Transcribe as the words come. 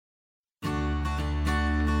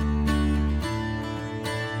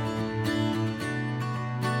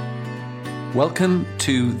Welcome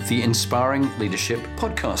to the Inspiring Leadership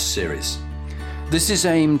podcast series. This is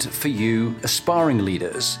aimed for you aspiring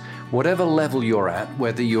leaders, whatever level you're at,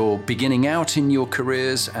 whether you're beginning out in your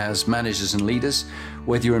careers as managers and leaders,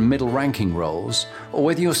 whether you're in middle ranking roles, or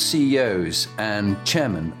whether you're CEOs and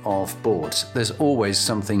chairmen of boards. There's always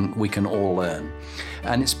something we can all learn.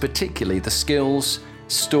 And it's particularly the skills,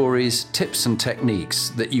 stories, tips and techniques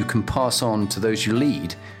that you can pass on to those you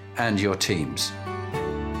lead and your teams.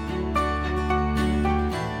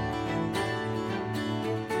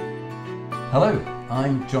 Hello,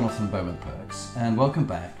 I'm Jonathan Bowman-Perks, and welcome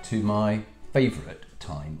back to my favourite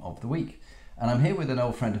time of the week. And I'm here with an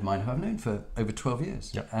old friend of mine who I've known for over 12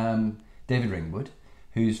 years, David Ringwood,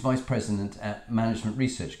 who's Vice President at Management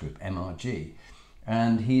Research Group, MRG.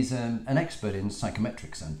 And he's an expert in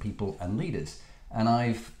psychometrics and people and leaders. And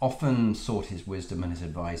I've often sought his wisdom and his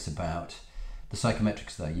advice about the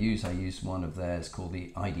psychometrics that I use. I use one of theirs called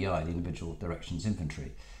the IDI, the Individual Directions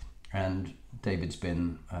Inventory. And David's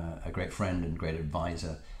been a great friend and great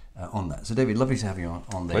advisor on that. So David, lovely to have you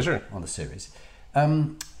on the series.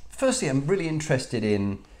 Firstly, I'm really interested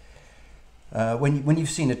in when you've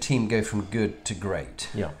seen a team go from good to great.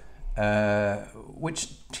 Yeah.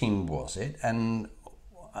 Which team was it, and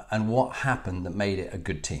what happened that made it a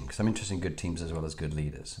good team? Because I'm interested in good teams as well as good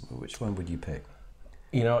leaders. Which one would you pick?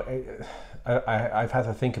 You know, I've had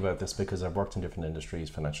to think about this because I've worked in different industries,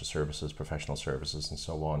 financial services, professional services, and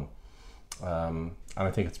so on. And I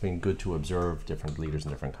think it's been good to observe different leaders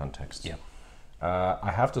in different contexts. Yeah.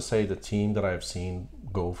 I have to say the team that I've seen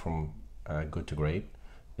go from good to great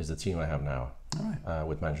is the team I have now. All right.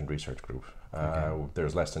 With Management Research Group. Okay.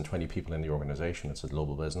 There's less than 20 people in the organization. It's a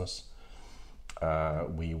global business.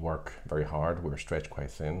 We work very hard. We're stretched quite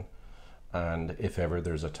thin. And if ever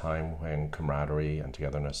there's a time when camaraderie and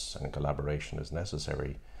togetherness and collaboration is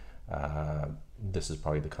necessary, this is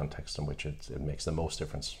probably the context in which it makes the most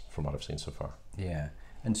difference from what I've seen so far. Yeah.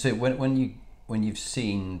 And so when you've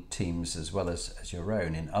seen teams as well as your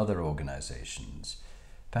own in other organizations,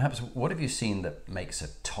 perhaps what have you seen that makes a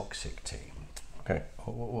toxic team? Okay.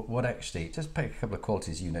 What actually, just pick a couple of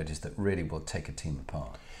qualities you notice that really will take a team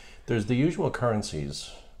apart. There's the usual currencies,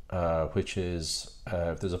 which is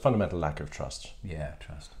if there's a fundamental lack of trust. Yeah,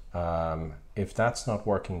 trust. If that's not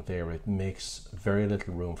working there, it makes very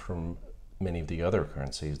little room for many of the other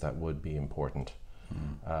currencies that would be important.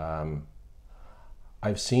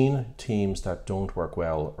 I've seen teams that don't work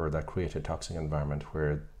well or that create a toxic environment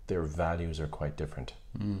where their values are quite different.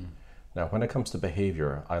 Now, when it comes to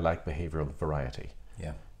behavior, I like behavioral variety.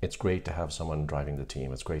 Yeah. It's great to have someone driving the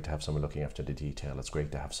team. It's great to have someone looking after the detail. It's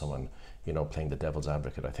great to have someone, playing the devil's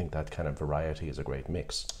advocate. I think that kind of variety is a great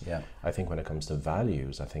mix. Yeah. I think when it comes to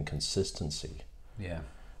values, I think consistency. Yeah.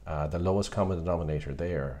 The lowest common denominator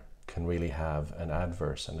there can really have an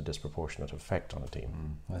adverse and a disproportionate effect on a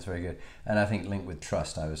team. That's very good. And I think linked with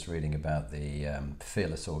trust, I was reading about the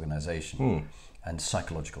fearless organization and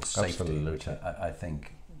psychological safety. Absolutely. Which I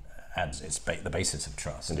think adds the basis of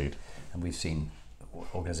trust. Indeed. And we've seen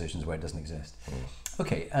organizations where it doesn't exist.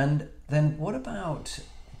 Okay, and then what about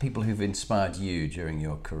people who've inspired you during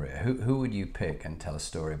your career? Who would you pick and tell a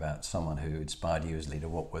story about someone who inspired you as a leader?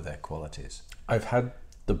 What were their qualities? I've had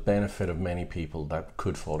the benefit of many people that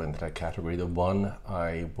could fall into that category. The one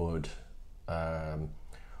I would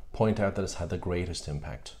point out that has had the greatest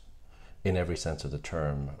impact in every sense of the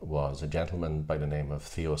term was a gentleman by the name of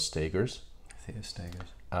Theo Stegers. Theo Stegers.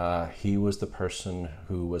 He was the person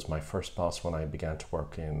who was my first boss when I began to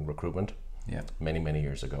work in recruitment many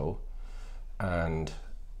years ago. And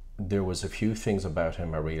there was a few things about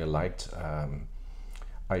him I really liked.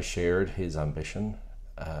 I shared his ambition.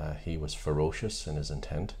 He was ferocious in his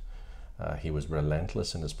intent. He was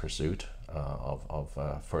relentless in his pursuit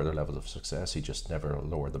of further levels of success. He just never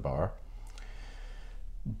lowered the bar.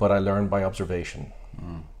 But I learned by observation.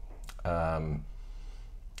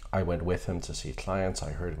 I went with him to see clients.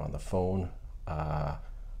 I heard him on the phone.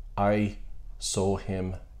 I saw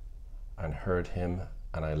him and heard him,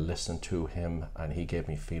 and I listened to him, and he gave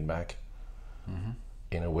me feedback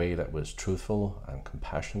in a way that was truthful and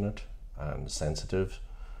compassionate and sensitive,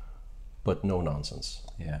 but no nonsense.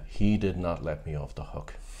 Yeah. He did not let me off the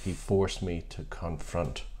hook. He forced me to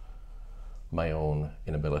confront my own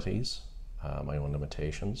inabilities, my own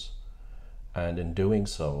limitations. And in doing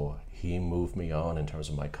so, he moved me on in terms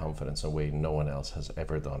of my confidence in a way no one else has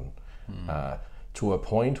ever done. To a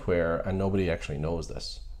point where, and nobody actually knows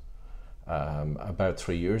this, about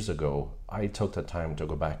 3 years ago, I took the time to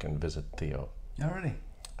go back and visit Theo. Oh, really?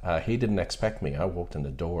 He didn't expect me. I walked in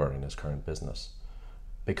the door in his current business.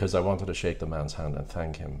 because I wanted to shake the man's hand and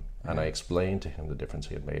thank him. And I explained to him the difference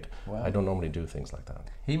he had made. Wow. I don't normally do things like that.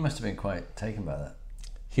 He must have been quite taken by that.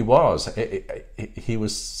 He was. He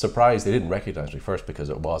was surprised. He didn't recognize me first because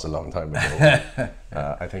it was a long time ago.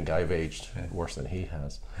 I think I've aged worse than he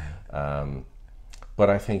has. But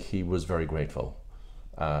I think he was very grateful.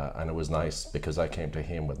 And it was nice because I came to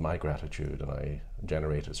him with my gratitude and I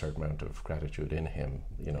generated a certain amount of gratitude in him,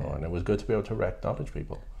 and it was good to be able to acknowledge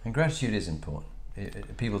people. And gratitude is important.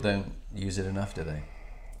 People don't use it enough, do they?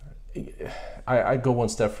 I'd go one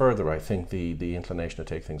step further. I think the inclination to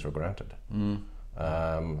take things for granted.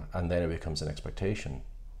 And then it becomes an expectation.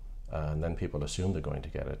 And then people assume they're going to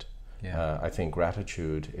get it. Yeah. I think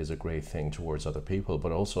gratitude is a great thing towards other people,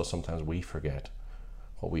 but also sometimes we forget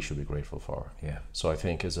what we should be grateful for. Yeah. So I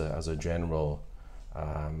think as a general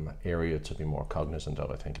area to be more cognizant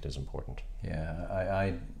of, I think it is important. Yeah,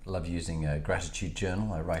 I love using a gratitude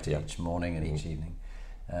journal. I write it each morning and each evening.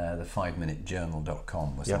 The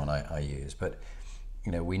 5minutejournal.com was the one I use. But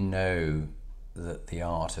we know that the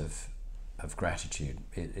art of gratitude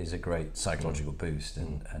is a great psychological boost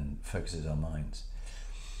and focuses our minds.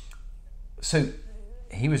 So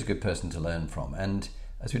he was a good person to learn from. And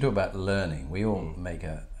as we talk about learning, we all make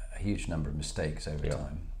a huge number of mistakes over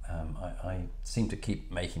time. I seem to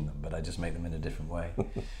keep making them, but I just make them in a different way.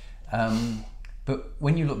 But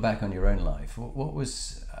when you look back on your own life, what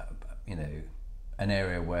was, an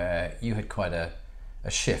area where you had quite a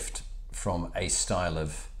shift from a style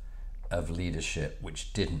of leadership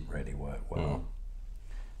which didn't really work well,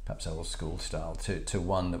 perhaps old school style, to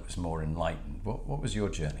one that was more enlightened? What was your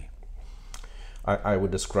journey? I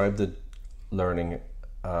would describe the learning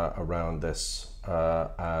around this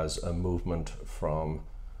as a movement from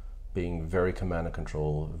being very command and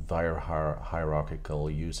control, very hierarchical,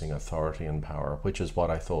 using authority and power, which is what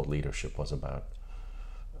I thought leadership was about.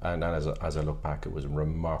 And as I look back, it was a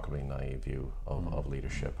remarkably naive view of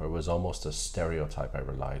leadership. It was almost a stereotype I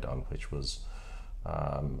relied on, which was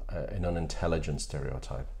an unintelligent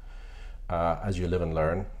stereotype. As you live and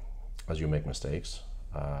learn, as you make mistakes,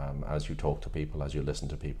 as you talk to people, as you listen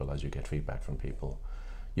to people, as you get feedback from people,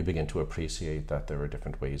 you begin to appreciate that there are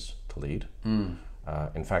different ways to lead.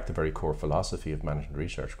 In fact, the very core philosophy of Management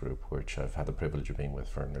Research Group, which I've had the privilege of being with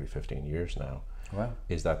for nearly 15 years now,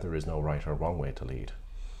 is that there is no right or wrong way to lead.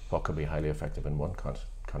 What could be highly effective in one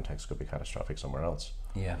context could be catastrophic somewhere else.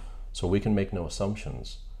 Yeah. So we can make no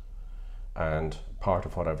assumptions. And part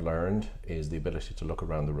of what I've learned is the ability to look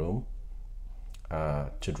around the room,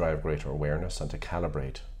 to drive greater awareness and to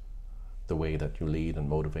calibrate the way that you lead and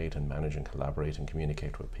motivate and manage and collaborate and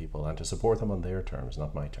communicate with people, and to support them on their terms,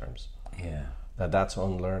 not my terms. Yeah. That's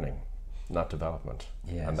unlearning, not development.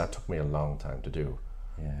 Yes. And that took me a long time to do.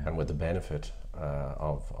 Yeah. And with the benefit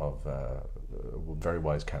of very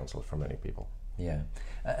wise counsel from many people. Yeah.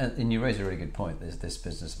 And you raise a really good point. There's this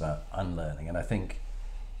business about unlearning, and I think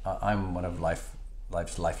I'm one of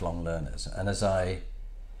life's lifelong learners. And as I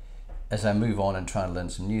move on and try and learn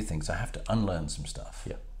some new things, I have to unlearn some stuff.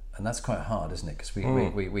 Yeah. And that's quite hard, isn't it? Because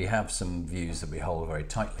we have some views that we hold very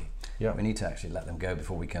tightly. Yeah. We need to actually let them go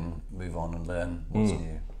before we can move on and learn what's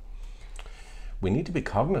new. We need to be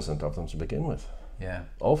cognizant of them to begin with. Yeah.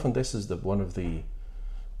 Often this is one of the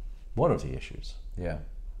issues. Yeah.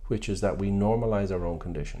 Which is that we normalize our own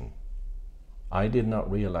condition. I did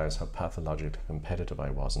not realize how pathologically competitive I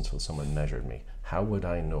was until someone measured me. How would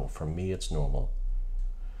I know? For me, it's normal.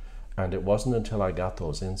 And it wasn't until I got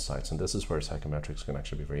those insights, and this is where psychometrics can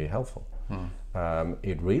actually be very helpful.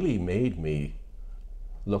 It really made me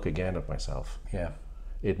look again at myself. Yeah.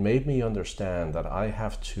 It made me understand that I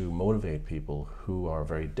have to motivate people who are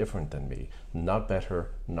very different than me. Not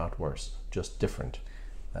better, not worse, just different.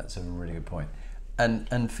 That's a really good point.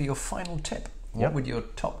 And for your final tip, what would your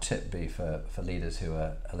top tip be for leaders who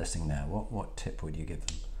are listening now? What tip would you give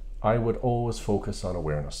them? I would always focus on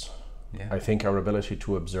awareness. Yeah. I think our ability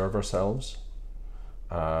to observe ourselves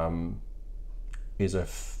is a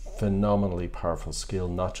phenomenally powerful skill,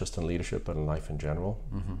 not just in leadership, but in life in general.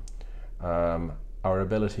 Our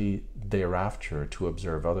ability thereafter to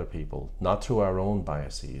observe other people, not through our own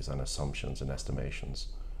biases and assumptions and estimations.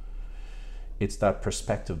 It's that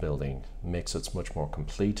perspective building makes us much more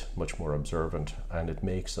complete, much more observant, and it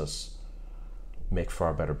makes us make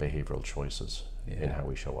far better behavioral choices in how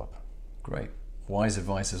we show up. Great. Wise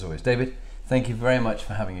advice as always. David, thank you very much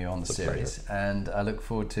for having you on the It's a series, pleasure. and I look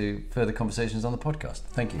forward to further conversations on the podcast.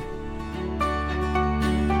 Thank you.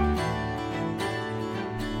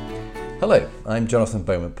 Hello, I'm Jonathan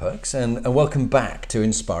Bowman Perks, and welcome back to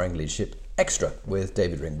Inspiring Leadership Extra with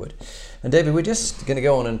David Ringwood. And David, we're just going to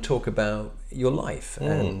go on and talk about your life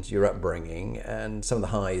and your upbringing and some of the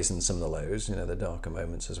highs and some of the lows, the darker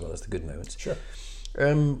moments as well as the good moments. Sure.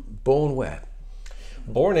 Born where?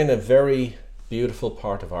 Born in a very beautiful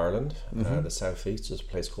part of Ireland, the southeast. There's a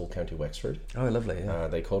place called County Wexford. Oh, lovely. Yeah.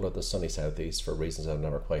 They call it the sunny southeast for reasons I've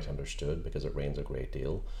never quite understood, because it rains a great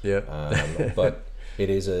deal. Yeah. But it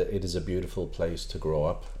is a beautiful place to grow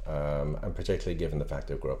up, and particularly given the fact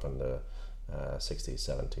that I grew up in the 60s,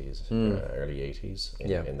 70s, early 80s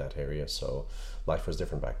in that area. So life was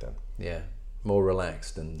different back then. Yeah. More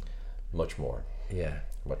relaxed and much more. Yeah.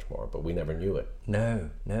 Much more, but we never knew it.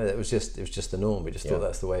 No, it was just the norm. We just thought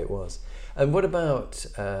that's the way it was. And what about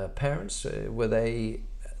parents? Were they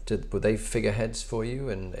figureheads for you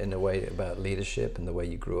in a way about leadership and the way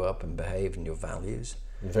you grew up and behaved and your values?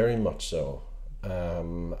 Very much so,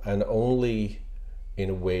 and only in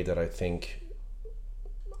a way that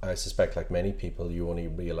I suspect, like many people, you only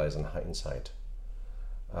realize in hindsight.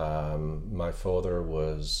 My father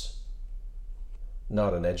was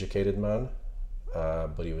not an educated man.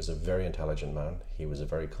 But he was a very intelligent man. He was a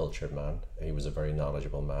very cultured man. He was a very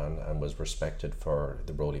knowledgeable man and was respected for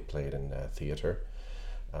the role he played in theatre.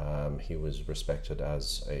 He was respected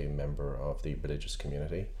as a member of the religious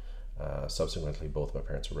community. Subsequently, both my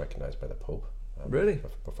parents were recognized by the Pope. Really?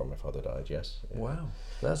 Before my father died, yes. Wow,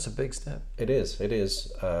 that's a big step. It is.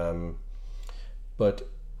 But,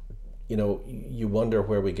 you wonder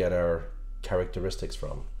where we get our characteristics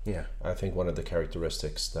from. Yeah. I think one of the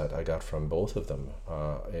characteristics that I got from both of them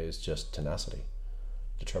is just tenacity,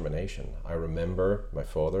 determination. I remember my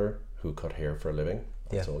father, who cut hair for a living.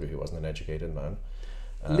 I told you he wasn't an educated man.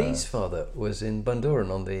 Lee's father was in Bundoran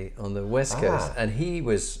on the west coast, and he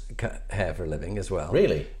was cut hair for a living as well.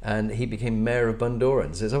 Really? And he became mayor of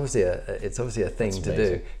Bundoran. So it's obviously a thing to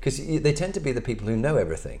do, because they tend to be the people who know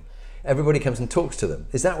everything. Everybody comes and talks to them.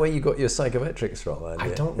 Is that where you got your psychometrics from? I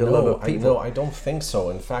don't know. I don't think so.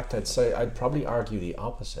 In fact, I'd probably argue the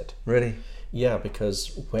opposite. Really? Yeah,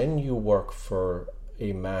 because when you work for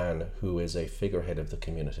a man who is a figurehead of the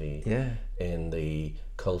community in the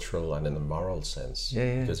cultural and in the moral sense,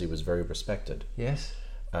 because he was very respected. Yes.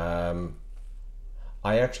 I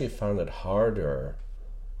actually found it harder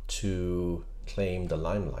to claim the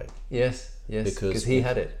limelight. Yes, because he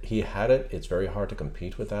had it. He had it. It's very hard to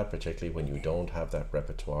compete with that, particularly when you don't have that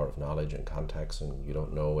repertoire of knowledge and contacts, and you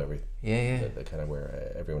don't know the kind of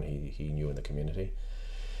where everyone he knew in the community.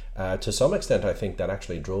 To some extent, I think that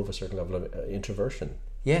actually drove a certain level of introversion.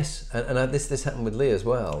 Yes, and this happened with Lee as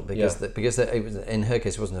well, because it was, in her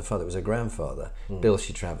case, it wasn't her father, it was her grandfather, Bill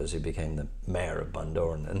C. Travers, who became the mayor of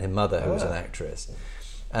Bundoran, and her mother, who was an actress.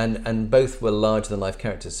 And both were larger-than-life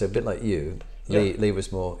characters, so a bit like you. Lee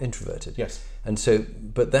was more introverted. Yes. And so,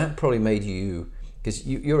 but that probably made you, because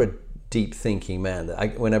you're a deep thinking man,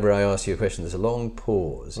 that whenever I ask you a question, there's a long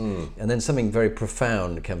pause, and then something very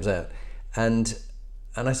profound comes out. And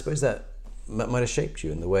I suppose that might have shaped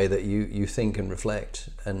you in the way that you think and reflect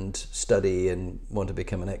and study and want to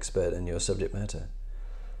become an expert in your subject matter.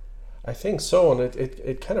 I think so, and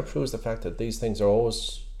it kind of proves the fact that these things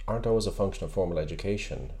aren't always a function of formal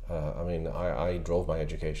education. I drove my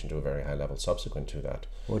education to a very high level subsequent to that.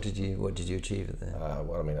 What did you achieve there?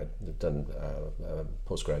 I'd done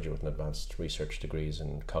postgraduate and advanced research degrees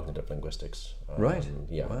in cognitive linguistics. Right.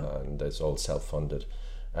 Wow. And it's all self-funded.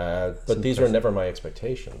 But these were never my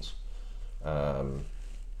expectations.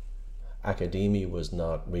 Academia was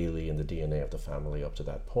not really in the DNA of the family up to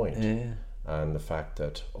that point. Yeah. And the fact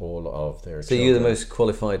that all of their children... So you're the most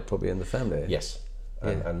qualified probably in the family? Yes.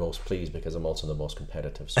 And most pleased, because I'm also the most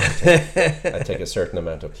competitive, so I take a certain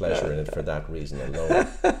amount of pleasure in it for that reason alone.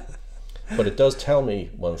 But it does tell me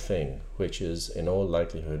one thing, which is, in all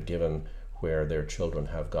likelihood, given where their children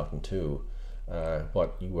have gotten to,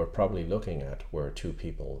 what you were probably looking at were two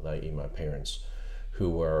people, i.e. my parents, who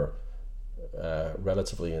were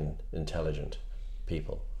relatively intelligent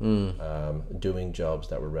people, doing jobs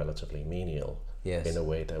that were relatively menial in a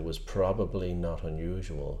way that was probably not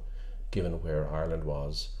unusual, given where Ireland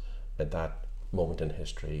was at that moment in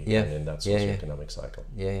history and in that socioeconomic cycle.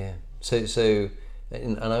 So,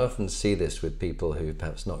 and I often see this with people who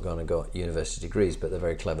perhaps not gone and got university degrees, but they're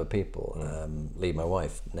very clever people. Lee, my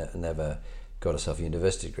wife, never got herself a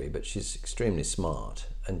university degree, but she's extremely smart,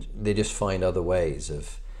 and they just find other ways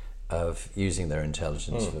of using their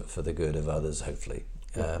intelligence for the good of others, hopefully.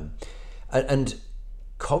 And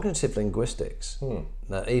cognitive linguistics.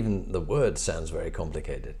 Now, even the word sounds very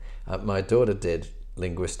complicated. My daughter did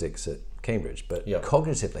linguistics at Cambridge, but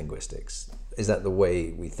cognitive linguistics, is that the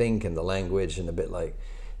way we think and the language, and a bit like,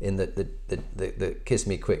 in that the Kiss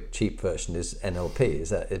Me Quick cheap version is NLP. Is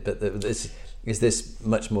that it? But is this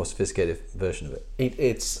much more sophisticated version of it?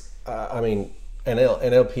 I mean,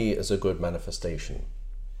 NLP is a good manifestation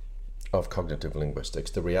of cognitive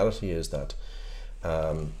linguistics. The reality is that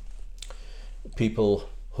people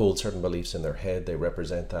hold certain beliefs in their head. They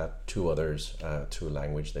represent that to others, to a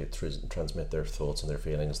language. They transmit their thoughts and their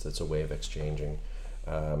feelings. That's a way of exchanging.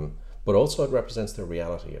 But also it represents their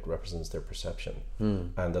reality. It represents their perception.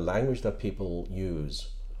 And the language that people use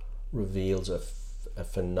reveals a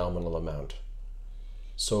phenomenal amount.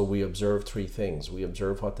 So we observe three things. We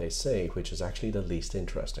observe what they say, which is actually the least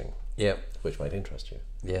interesting. Yeah. Which might interest you.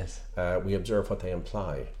 Yes. We observe what they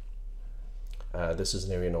imply. This is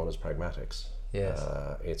an area known as pragmatics. Yes.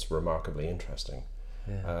 It's remarkably interesting.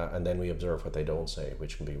 Yeah. And then we observe what they don't say,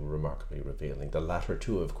 which can be remarkably revealing. The latter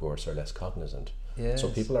two, of course, are less cognizant. Yes. So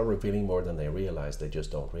people are revealing more than they realize. They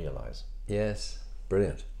just don't realize. Yes.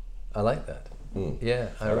 Brilliant. I like that. Yeah,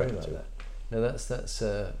 I really like that. No, that's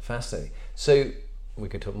fascinating. So we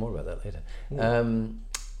could talk more about that later.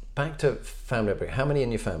 Back to family upbringing. How many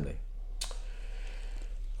in your family?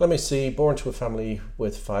 Let me see. Born to a family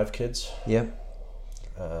with 5 kids. Yeah.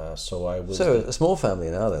 So I was. So a small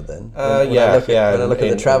family now then. When I look at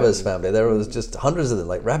the Travers family, there was just hundreds of them,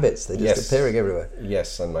 like rabbits. They just appearing everywhere.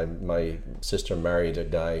 Yes, and my sister married a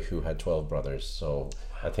guy who had 12 brothers, so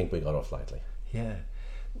I think we got off lightly. Yeah,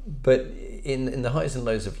 but in the highs and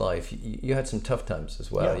lows of life, you had some tough times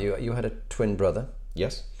as well. Yeah. You had a twin brother.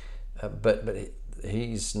 Yes. But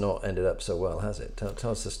he's not ended up so well, has it?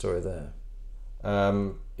 Tell us the story there.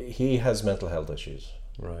 He has mental health issues.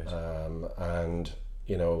 Right. And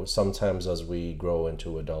you know, sometimes as we grow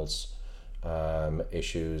into adults,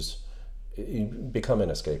 issues become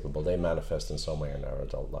inescapable. They manifest in some way in our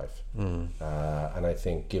adult life. And I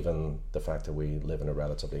think given the fact that we live in a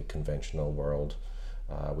relatively conventional world,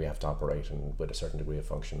 we have to operate with a certain degree of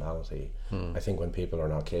functionality. I think when people are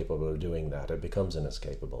not capable of doing that, it becomes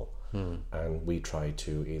inescapable. And we try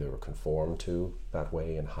to either conform to that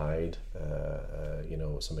way and hide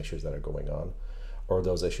some issues that are going on, or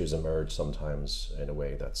those issues emerge sometimes in a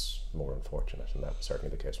way that's more unfortunate, and that was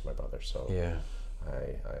certainly the case for my brother. So yeah,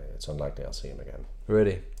 it's unlikely I'll see him again.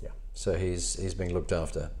 Really? Yeah. So he's being looked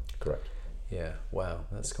after. Correct. Yeah. Wow,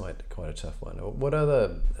 that's quite a tough one. What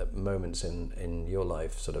other moments in your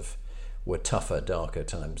life sort of were tougher, darker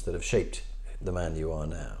times that have shaped the man you are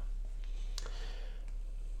now?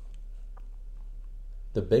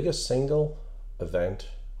 The biggest single event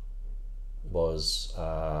was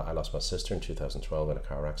I lost my sister in 2012 in a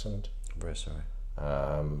car accident. I'm very sorry.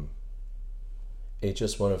 It's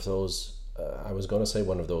just one of those, I was going to say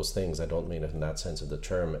one of those things, I don't mean it in that sense of the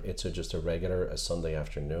term. It's just a Sunday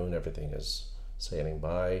afternoon, everything is sailing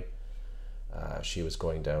by. She was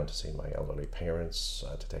going down to see my elderly parents,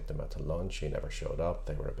 to take them out to lunch. She never showed up.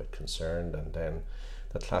 They were a bit concerned. And then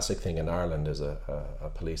the classic thing in Ireland is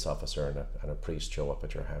a police officer and a priest show up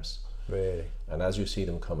at your house. Really? And as you see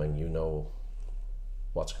them coming, you know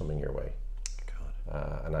what's coming your way.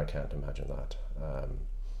 God. And I can't imagine that.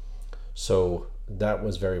 So that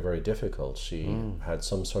was very, very difficult. She had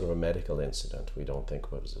some sort of a medical incident. We don't think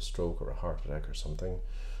it was a stroke or a heart attack or something.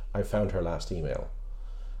 I found her last email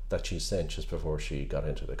that she sent just before she got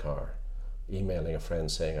into the car, emailing a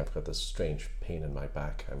friend saying, I've got this strange pain in my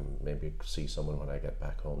back and maybe see someone when I get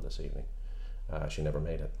back home this evening. She never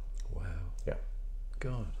made it. Wow. Yeah.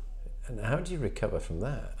 God. And how do you recover from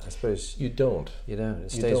that? I suppose you don't. You don't.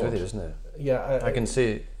 It stays with you, doesn't it? Yeah. I can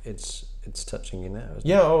see it's touching you now.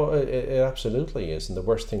 Yeah. It absolutely is. And the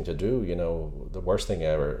worst thing to do, the worst thing I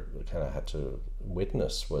ever kind of had to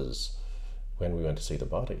witness was when we went to see the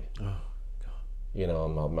body. Oh.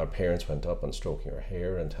 My parents went up and stroking her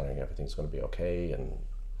hair and telling her everything's going to be okay, and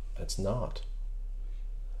it's not.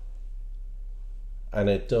 And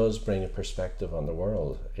it does bring a perspective on the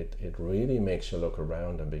world. It really makes you look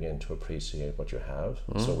around and begin to appreciate what you have.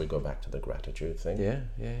 So we go back to the gratitude thing. Yeah.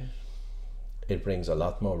 It brings a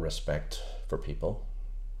lot more respect for people.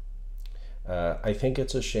 I think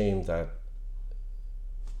it's a shame that,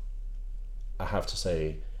 I have to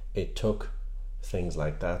say, it took things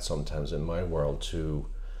like that sometimes in my world to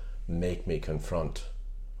make me confront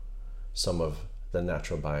some of the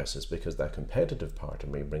natural biases, because that competitive part of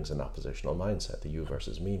me brings an oppositional mindset, the you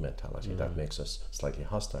versus me mentality that makes us slightly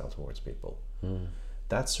hostile towards people.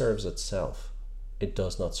 That serves itself. It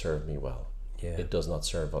does not serve me well. Yeah. It does not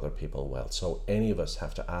serve other people well. So any of us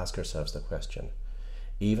have to ask ourselves the question,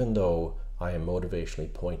 even though I am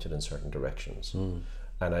motivationally pointed in certain directions,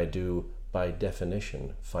 and I do by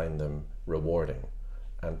definition find them rewarding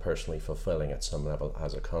and personally fulfilling at some level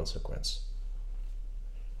as a consequence,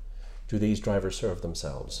 do these drivers serve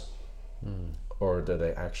themselves? Or do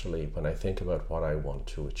they actually, when I think about what I want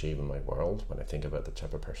to achieve in my world, when I think about the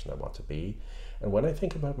type of person I want to be, and when I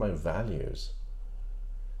think about my values,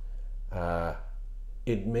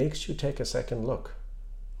 it makes you take a second look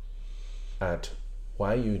at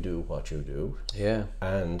why you do what you do,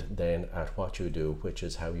 and then at what you do, which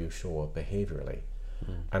is how you show up behaviorally.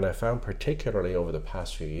 And I found particularly over the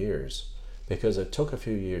past few years, because it took a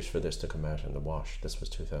few years for this to come out in the wash. This was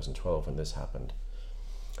 2012 when this happened.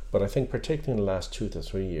 But I think particularly in the last 2 to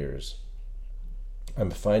 3 years,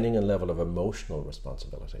 I'm finding a level of emotional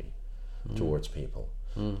responsibility towards people.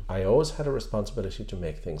 I always had a responsibility to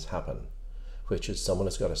make things happen, which is someone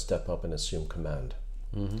has got to step up and assume command.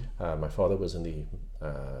 My father was in the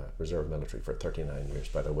reserve military for 39 years,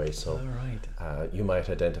 by the way, so you might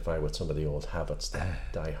identify with some of the old habits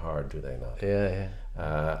that die hard, do they not?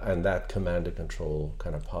 And that command and control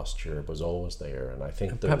kind of posture was always there, and I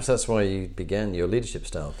think perhaps that's why you began your leadership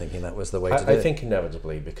style, thinking that was the way to do it. I think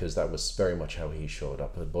inevitably, because that was very much how he showed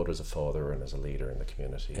up, both as a father and as a leader in the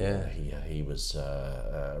community. He was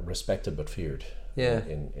respected but feared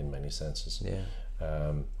in many senses.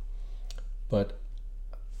 But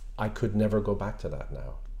I could never go back to that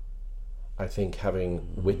now. I think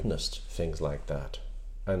having witnessed things like that,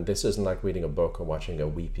 and this isn't like reading a book or watching a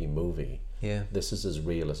weepy movie. This is as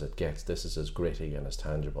real as it gets. This is as gritty and as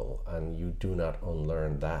tangible, and you do not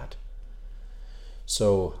unlearn that.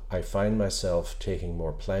 So I find myself taking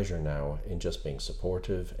more pleasure now in just being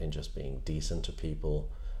supportive, in just being decent to people.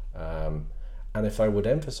 And if I would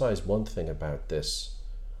emphasize one thing about this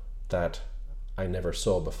that I never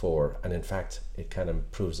saw before, and in fact it kind of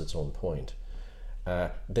proves its own point,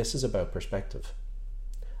 this is about perspective.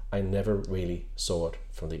 I never really saw it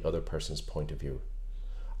from the other person's point of view.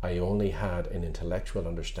 I only had an intellectual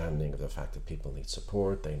understanding of the fact that people need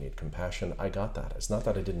support, they need compassion. I got that. It's not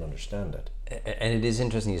that I didn't understand it. And it is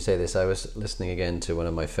interesting you say this. I was listening again to one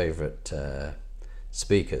of my favourite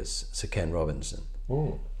speakers, Sir Ken Robinson,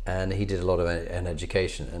 and he did a lot of an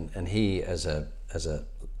education. And he, as a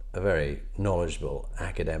very knowledgeable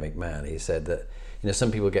academic man, he said that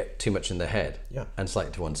some people get too much in their head and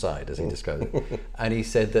slightly to one side, as he described it. And he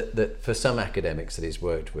said that for some academics that he's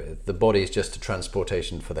worked with, the body is just a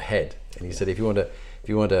transportation for the head. And he said if you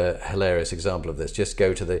want a hilarious example of this, just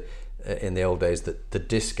go to in the old days the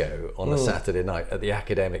disco on a Saturday night at the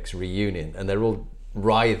academics' reunion, and they're all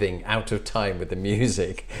writhing out of time with the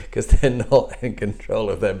music because they're not in control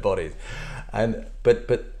of their bodies. And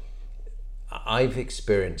but I've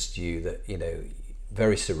experienced you that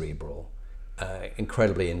very cerebral,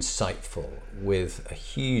 incredibly insightful, with a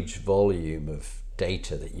huge volume of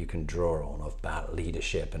data that you can draw on about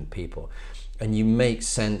leadership and people, and you make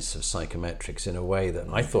sense of psychometrics in a way that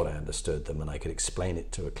I thought I understood them and I could explain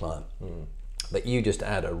it to a client. But you just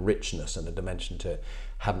add a richness and a dimension to it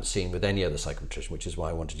haven't seen with any other psychometrician, which is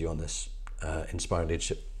why I wanted you on this Inspiring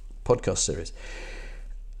Leadership podcast series.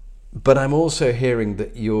 But I'm also hearing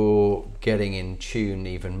that you're getting in tune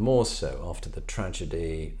even more so after the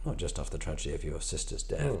tragedy, not just after the tragedy of your sister's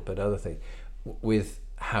death, but other things, with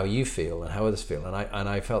how you feel and how others feel. And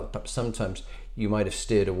I felt perhaps sometimes you might have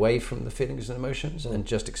steered away from the feelings and emotions and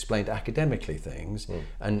just explained academically things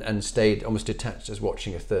and stayed almost detached as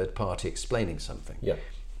watching a third party explaining something.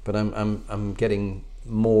 But I'm getting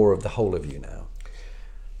more of the whole of you now.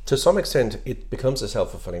 To some extent, it becomes a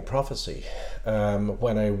self-fulfilling prophecy.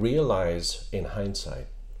 When I realize in hindsight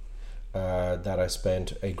that I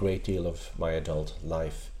spent a great deal of my adult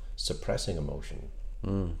life suppressing emotion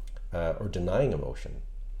or denying emotion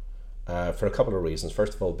for a couple of reasons.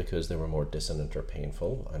 First of all, because they were more dissonant or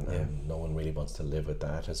painful, and no one really wants to live with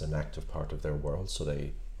that as an active part of their world, so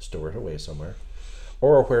they store it away somewhere.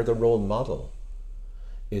 Or where the role model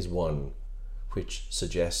is one which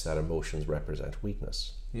suggests that emotions represent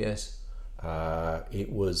weakness. It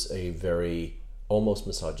was a very almost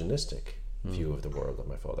misogynistic view of the world that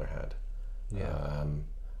my father had.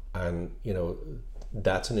 And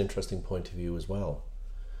that's an interesting point of view as well.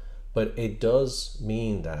 But it does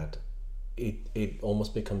mean that it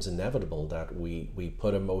almost becomes inevitable that we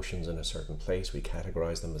put emotions in a certain place, we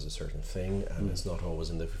categorize them as a certain thing, and it's not always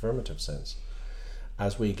in the affirmative sense.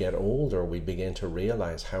 As we get older, we begin to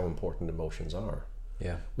realize how important emotions are.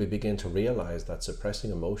 We begin to realize that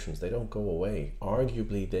suppressing emotions, they don't go away.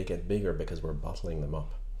 Arguably, they get bigger because we're bottling them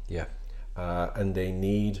up. And they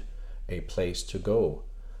need a place to go.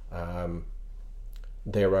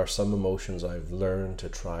 There are some emotions I've learned to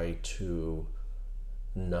try to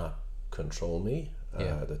not control me.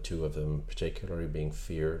 The two of them particularly being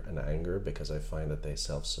fear and anger, because I find that they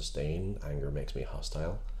self-sustain. Anger makes me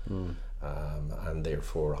hostile and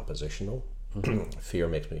therefore oppositional. Fear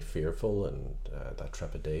makes me fearful, and that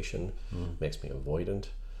trepidation makes me avoidant.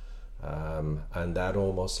 And that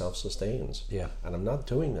almost self-sustains. Yeah. And I'm not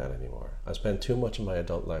doing that anymore. I spent too much of my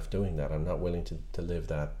adult life doing that. I'm not willing to live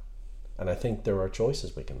that. And I think there are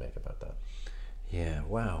choices we can make about that. Yeah,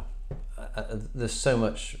 wow. There's so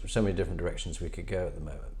many different directions we could go at the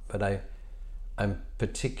moment. But I'm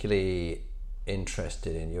particularly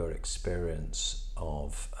interested in your experience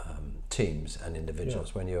of teams and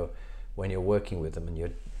individuals when you're working with them and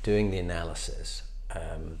you're doing the analysis.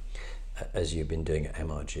 As you've been doing at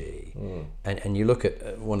MRG, and you look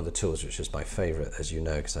at one of the tools, which is my favourite, as you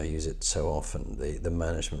know, because I use it so often, the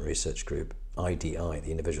Management Research Group, IDI,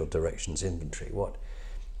 the Individual Directions Inventory. What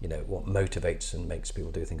motivates and makes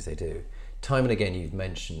people do things they do. Time and again, you've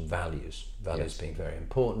mentioned values being very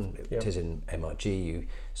important. It is in MRG. You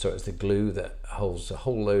saw it as the glue that holds a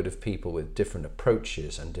whole load of people with different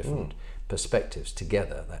approaches and different perspectives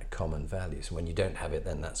together, that common values. And when you don't have it,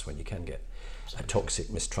 then that's when you can get a toxic,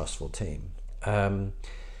 mistrustful team.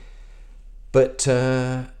 But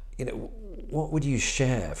what would you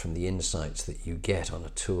share from the insights that you get on a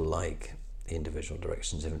tool like the Individual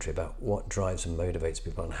Directions Inventory about what drives and motivates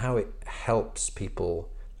people and how it helps people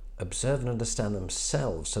observe and understand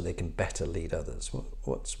themselves so they can better lead others?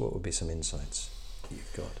 What would be some insights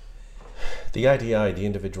you've got? The IDI, the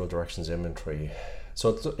Individual Directions Inventory,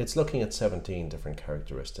 so it's looking at 17 different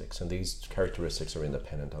characteristics, and these characteristics are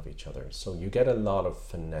independent of each other. So you get a lot of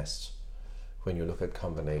finesse when you look at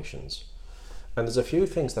combinations. And there's a few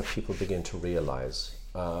things that people begin to realize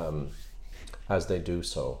as they do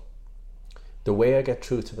so. The way I get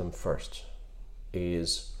through to them first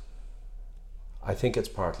is, I think it's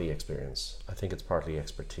partly experience. I think it's partly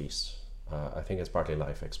expertise. I think it's partly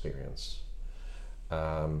life experience.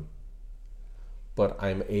 But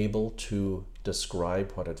I'm able to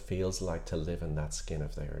describe what it feels like to live in that skin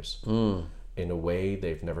of theirs in a way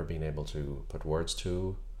they've never been able to put words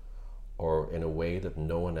to, or in a way that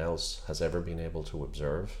no one else has ever been able to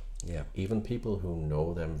observe. Yeah. Even people who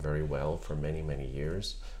know them very well for many, many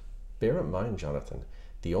years. Bear in mind, Jonathan,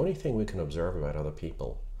 the only thing we can observe about other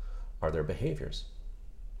people are their behaviors.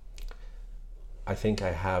 I think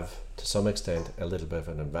I have, to some extent, a little bit of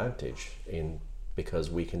an advantage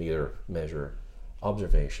because we can either measure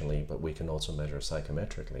observationally, but we can also measure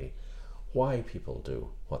psychometrically why people do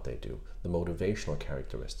what they do, the motivational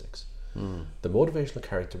characteristics. The motivational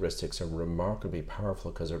characteristics are remarkably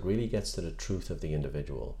powerful because it really gets to the truth of the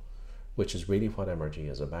individual, which is really what MRG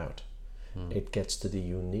is about. It gets to the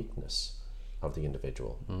uniqueness of the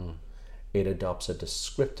individual. It adopts a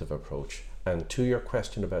descriptive approach. And to your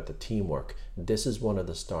question about the teamwork, this is one of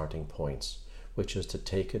the starting points, which is to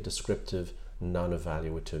take a descriptive,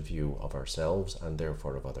 non-evaluative view of ourselves and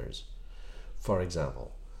therefore of others. For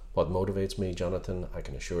example, what motivates me, Jonathan, I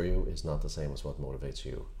can assure you, is not the same as what motivates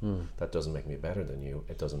you. That doesn't make me better than you.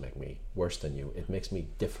 It doesn't make me worse than you. It makes me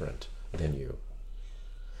different than you.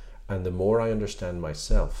 And the more I understand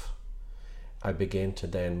myself, I begin to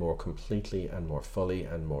then more completely and more fully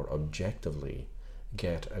and more objectively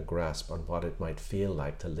get a grasp on what it might feel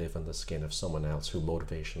like to live in the skin of someone else who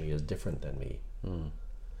motivationally is different than me.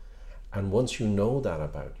 And once you know that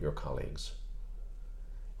about your colleagues,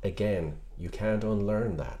 again, you can't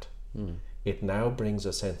unlearn that. It now brings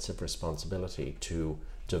a sense of responsibility to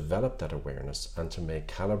develop that awareness and to make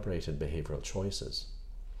calibrated behavioral choices.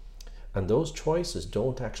 And those choices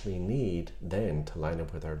don't actually need then to line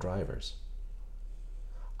up with our drivers.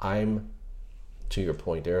 I'm, to your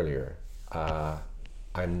point earlier,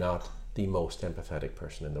 I'm not the most empathetic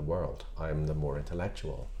person in the world. I'm the more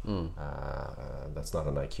intellectual. That's not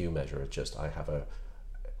an IQ measure. It's just I have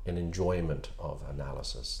an enjoyment of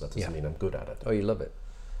analysis. That doesn't mean I'm good at it. Oh, you love it.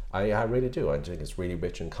 I really do. I think it's really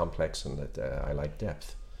rich and complex, and that I like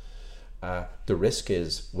depth. The risk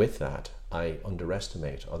is, with that, I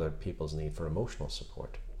underestimate other people's need for emotional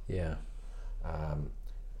support. Yeah.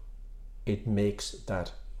 It makes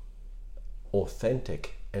that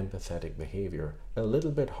authentic, empathetic behavior a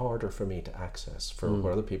little bit harder for me to access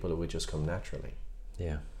for other people who would just come naturally.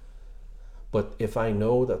 Yeah. But if I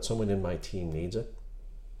know that someone in my team needs it,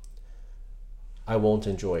 I won't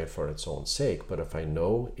enjoy it for its own sake, but if I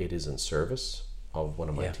know it is in service of one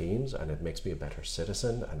of my teams and it makes me a better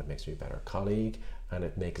citizen and it makes me a better colleague and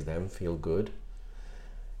it makes them feel good,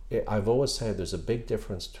 I've always said there's a big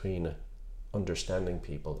difference between understanding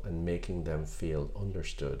people and making them feel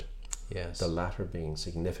understood. Yes. The latter being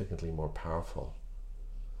significantly more powerful.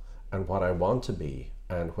 And what I want to be,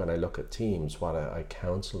 and when I look at teams, what I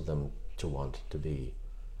counsel them to want to be,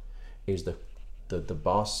 is the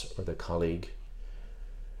boss or the colleague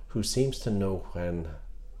who seems to know when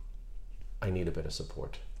I need a bit of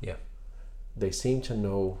support. Yeah. They seem to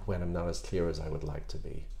know when I'm not as clear as I would like to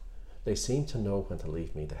be. They seem to know when to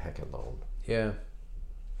leave me the heck alone. Yeah.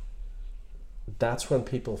 That's when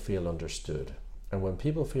people feel understood. And when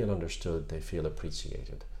people feel understood, they feel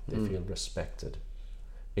appreciated. They feel respected.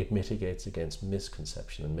 It mitigates against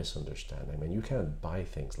misconception and misunderstanding. I mean, you can't buy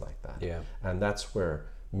things like that. Yeah. And that's where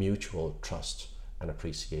mutual trust and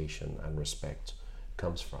appreciation and respect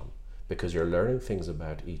comes from. Because you're learning things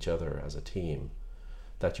about each other as a team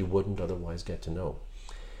that you wouldn't otherwise get to know.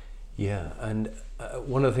 Yeah, and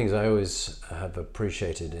one of the things I always have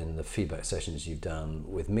appreciated in the feedback sessions you've done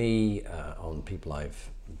with me, on people I've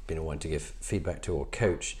been wanting to give feedback to or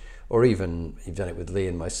coach, or even you've done it with Lee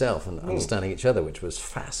and myself and understanding each other, which was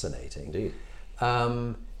fascinating. Indeed.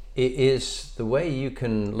 It is the way you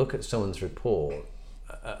can look at someone's report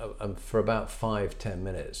for about 5-10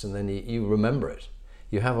 minutes and then you remember it.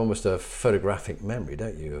 You have almost a photographic memory,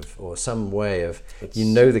 don't you, or some way of, you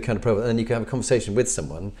know the kind of profile, and then you can have a conversation with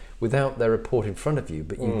someone without their report in front of you,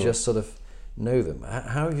 but you just sort of know them.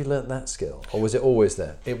 How have you learnt that skill, or was it always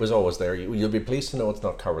there? It was always there. You'll be pleased to know it's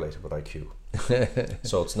not correlated with IQ.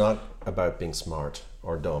 So it's not about being smart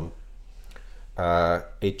or dumb.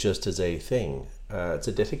 It just is a thing. It's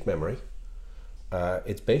eidetic memory.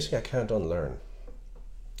 It's basically I can't unlearn.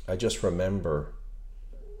 I just remember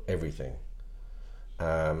everything.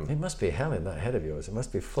 It must be hell in that head of yours. It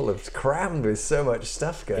must be full of, crammed with so much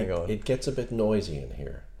stuff going on. It gets a bit noisy in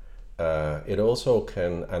here. It also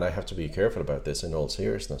can, and I have to be careful about this in all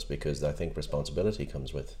seriousness, because I think responsibility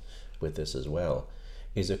comes with this as well,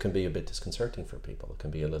 is it can be a bit disconcerting for people. It can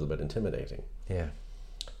be a little bit intimidating. Yeah.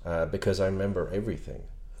 Because I remember everything.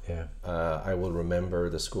 Yeah. I will remember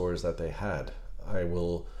the scores that they had. I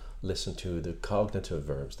will listen to the cognitive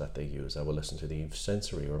verbs that they use. I will listen to the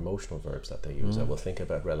sensory or emotional verbs that they use. I will think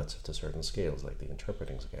about relative to certain scales, like the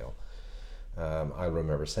interpreting scale. I'll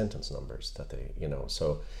remember sentence numbers that they,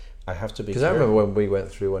 so I have to be. Because I remember when we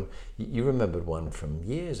went through one, you remembered one from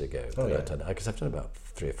years ago. Because I've done about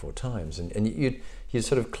 3 or 4 times, and you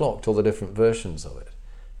sort of clocked all the different versions of it,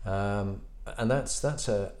 and that's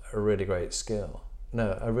a really great skill.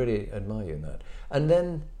 No, I really admire you in that. And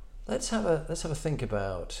then let's have a think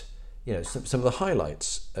about some of the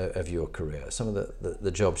highlights of your career, some of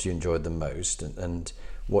the jobs you enjoyed the most, and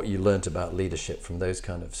what you learnt about leadership from those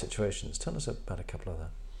kind of situations. Tell us about a couple of them.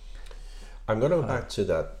 I'm going to go back to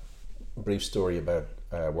that brief story about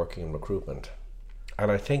working in recruitment,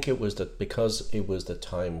 and I think it was because it was the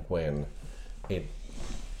time when it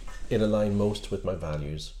aligned most with my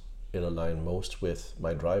values, it aligned most with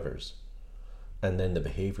my drivers, and then the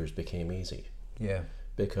behaviors became easy. Yeah.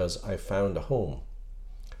 Because I found a home.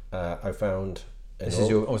 I found... This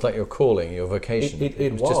is almost like your calling, your vocation.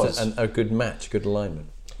 It was just a good match, good alignment.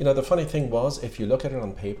 The funny thing was, if you look at it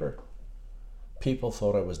on paper, people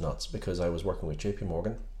thought I was nuts because I was working with JP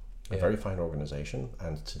Morgan, a very fine organization,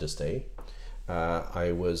 and to this day,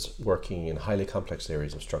 I was working in highly complex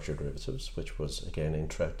areas of structured derivatives, which was, again,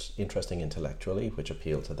 interesting intellectually, which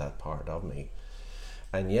appealed to that part of me.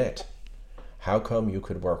 And yet, how come you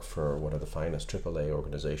could work for one of the finest AAA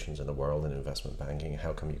organizations in the world in investment banking?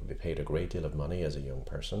 How come you could be paid a great deal of money as a young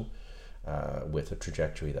person with a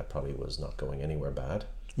trajectory that probably was not going anywhere bad?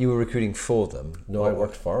 You were recruiting for them? No, I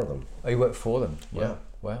worked for them. Oh, you worked for them? Yeah.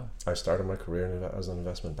 Wow. I started my career as an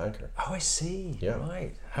investment banker. Oh, I see. Yeah.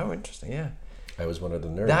 Right. How interesting, yeah. I was one of the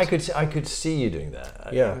nerds. I could see you doing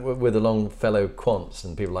that. Yeah. With the long fellow quants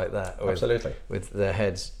and people like that. Absolutely. With their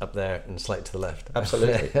heads up there and slight to the left.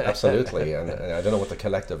 Absolutely. Absolutely. And I don't know what the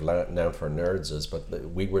collective noun for nerds is, but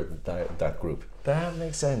we were that group. That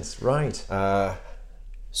makes sense. Right.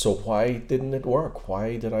 So why didn't it work?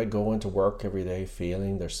 Why did I go into work every day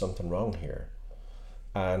feeling there's something wrong here?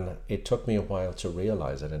 And it took me a while to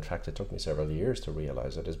realize it. In fact, it took me several years to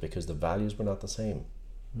realize it, is because the values were not the same.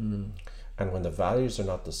 And when the values are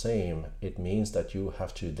not the same, it means that you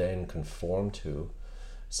have to then conform to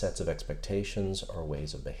sets of expectations or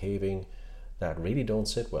ways of behaving that really don't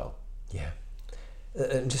sit well. Yeah.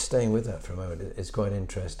 And just staying with that for a moment, it's quite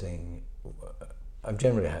interesting. I've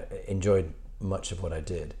generally enjoyed much of what I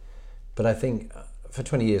did, but I think for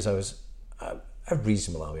 20 years I was a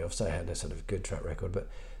reasonable army officer. I had a sort of good track record, but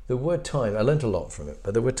there were times, I learned a lot from it,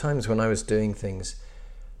 but there were times when I was doing things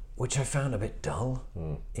which I found a bit dull,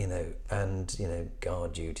 and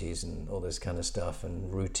guard duties and all this kind of stuff,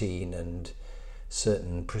 and routine and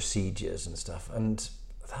certain procedures and stuff, and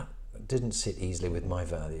that didn't sit easily with my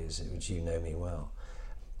values, which you know me well.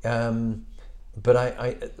 But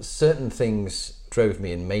I certain things drove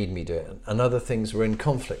me and made me do it, and other things were in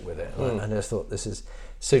conflict with it. And I just thought, this is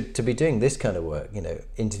so to be doing this kind of work,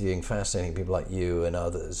 interviewing fascinating people like you and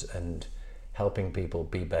others, and helping people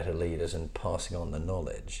be better leaders and passing on the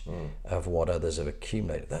knowledge of what others have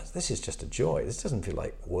accumulated. This is just a joy. This doesn't feel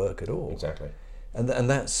like work at all. Exactly. And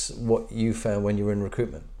that's what you found when you were in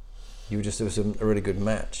recruitment. It was a really good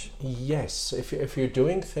match. Yes, if you're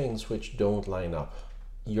doing things which don't line up,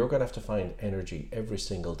 you're going to have to find energy every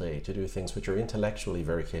single day to do things which you're intellectually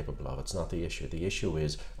very capable of. It's not the issue. The issue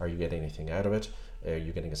is, are you getting anything out of it? Are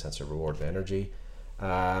you getting a sense of reward of energy?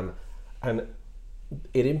 And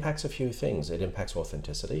it impacts a few things. It impacts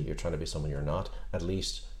authenticity. You're trying to be someone you're not, at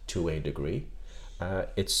least to a degree.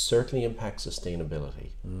 It certainly impacts sustainability.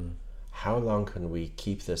 How long can we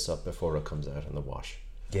keep this up before it comes out in the wash?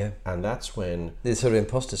 Yeah. And that's when... It's sort of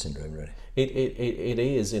imposter syndrome, really. It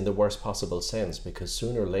is in the worst possible sense, because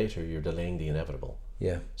sooner or later you're delaying the inevitable.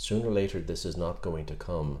 Yeah. Sooner or later this is not going to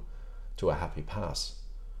come to a happy pass.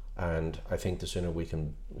 And I think the sooner we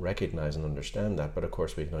can recognize and understand that, but of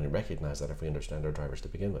course we can only recognize that if we understand our drivers to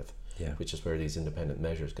begin with, which is where these independent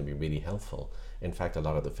measures can be really helpful. In fact, a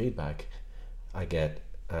lot of the feedback I get,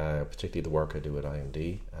 particularly the work I do at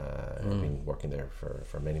IMD, I've been working there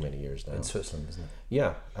for many, many years now. In Switzerland, isn't it?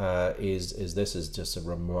 Yeah, is this is just a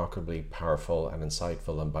remarkably powerful and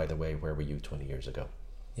insightful, and by the way, where were you 20 years ago?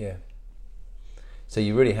 Yeah. So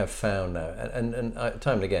you really have found now, and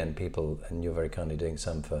time and again, people, and you're very kindly doing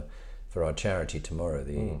some for our charity tomorrow,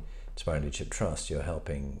 the Inspiring Leadership Trust. You're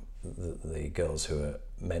helping the girls who are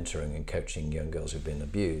mentoring and coaching young girls who've been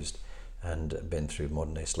abused and been through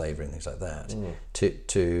modern day slavery and things like that,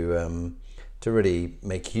 to really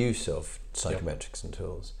make use of psychometrics and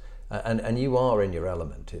tools. And you are in your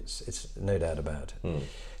element. It's no doubt about it.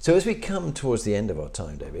 So as we come towards the end of our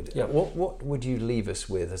time, David, what would you leave us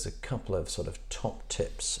with as a couple of sort of top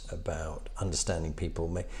tips about understanding people,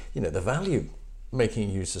 the value making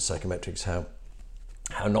use of psychometrics,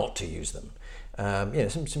 how not to use them?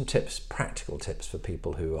 Some tips, practical tips for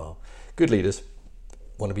people who are good leaders,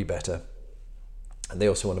 want to be better, and they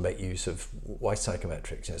also want to make use of why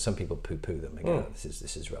psychometrics. Some people poo-poo them and go,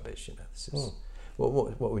 this is rubbish. This is.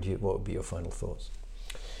 What would be your final thoughts?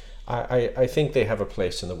 I think they have a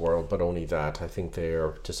place in the world, but only that. I think they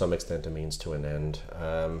are, to some extent, a means to an end.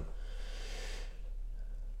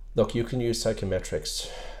 Look, you can use psychometrics.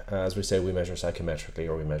 As we say, we measure psychometrically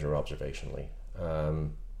or we measure observationally.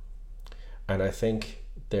 And I think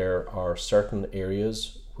there are certain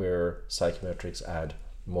areas where psychometrics add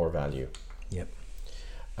more value. Yep.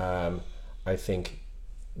 I think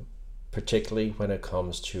particularly when it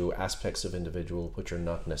comes to aspects of individual which are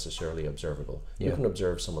not necessarily observable. You can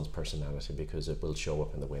observe someone's personality because it will show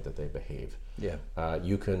up in the way that they behave.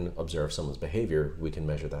 You can observe someone's behavior. We can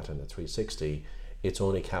measure that in the 360. It's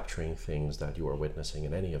only capturing things that you are witnessing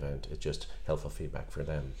in any event. It's just helpful feedback for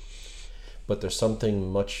them. But there's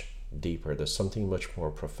something much deeper. There's something much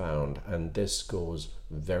more profound, and this goes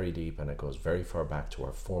very deep, and it goes very far back to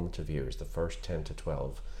our formative years, the first 10 to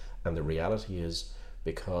 12. And the reality is,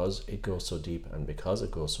 because it goes so deep and because it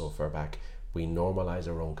goes so far back, we normalize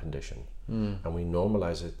our own condition. And we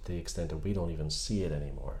normalize it to the extent that we don't even see it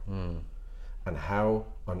anymore. And how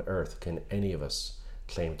on earth can any of us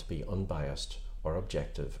claim to be unbiased or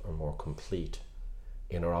objective or more complete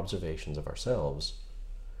in our observations of ourselves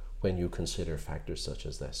when you consider factors such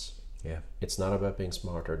as this? It's not about being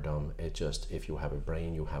smart or dumb. It's just, if you have a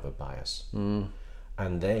brain, you have a bias.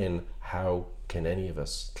 And then how can any of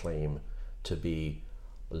us claim to be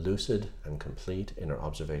lucid and complete in our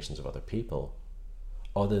observations of other people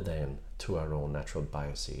other than to our own natural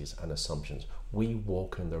biases and assumptions? We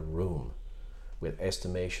walk in the room with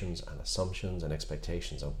estimations and assumptions and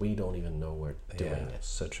expectations, and we don't even know we're doing it.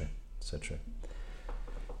 So true, so true.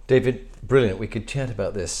 David, brilliant. We could chat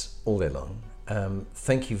about this all day long.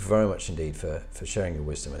 Thank you very much indeed for sharing your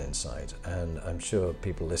wisdom and insight, and I'm sure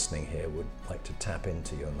people listening here would like to tap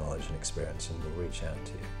into your knowledge and experience and will reach out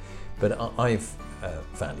to you. But I've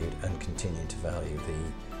valued and continue to value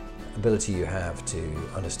the ability you have to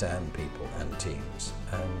understand people and teams,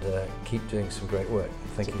 and keep doing some great work.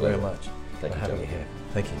 Thank you very much for having me here.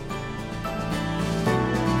 Thank you.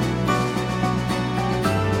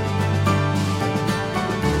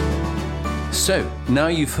 So, now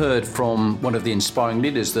you've heard from one of the inspiring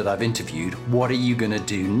leaders that I've interviewed, what are you going to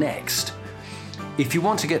do next? If you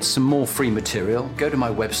want to get some more free material, go to my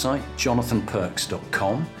website,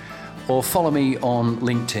 jonathanperks.com, or follow me on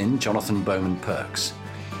LinkedIn, Jonathan Bowman Perks.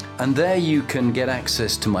 And there you can get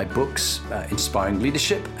access to my books, Inspiring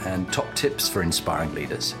Leadership and Top Tips for Inspiring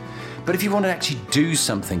Leaders. But if you want to actually do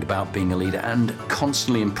something about being a leader and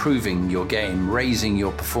constantly improving your game, raising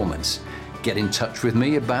your performance, get in touch with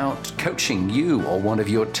me about coaching you or one of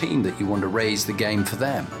your team that you want to raise the game for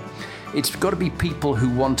them. It's got to be people who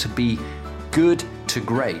want to be good to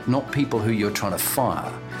great, not people who you're trying to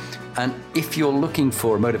fire. And if you're looking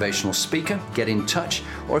for a motivational speaker, get in touch.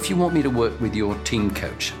 Or if you want me to work with your team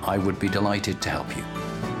coach, I would be delighted to help you.